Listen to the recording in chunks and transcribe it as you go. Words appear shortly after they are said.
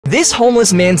This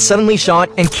homeless man suddenly shot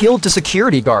and killed 2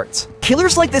 security guards.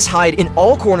 Killers like this hide in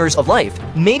all corners of life.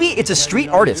 Maybe it's a street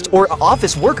artist or an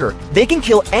office worker. They can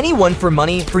kill anyone for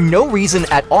money for no reason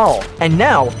at all. And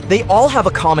now, they all have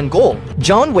a common goal.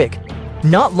 John Wick.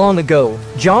 Not long ago,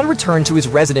 John returned to his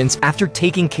residence after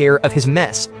taking care of his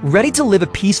mess, ready to live a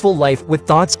peaceful life with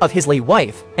thoughts of his late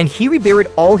wife, and he reburied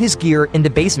all his gear in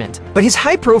the basement. But his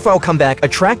high-profile comeback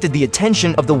attracted the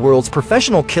attention of the world's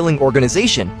professional killing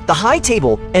organization, the High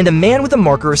Table, and a man with a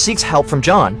marker seeks help from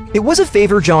John. It was a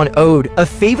favor John owed, a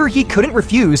favor he couldn't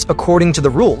refuse according to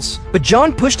the rules. But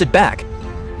John pushed it back.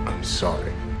 I'm sorry.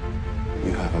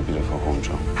 You have a beautiful home,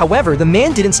 John. However, the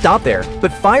man didn't stop there,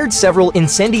 but fired several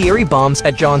incendiary bombs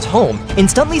at John's home,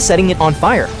 instantly setting it on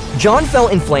fire. John fell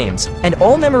in flames, and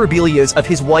all memorabilias of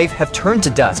his wife have turned to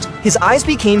dust. His eyes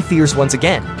became fierce once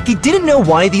again. He didn't know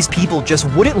why these people just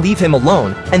wouldn't leave him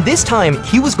alone, and this time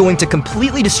he was going to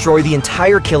completely destroy the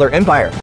entire killer empire.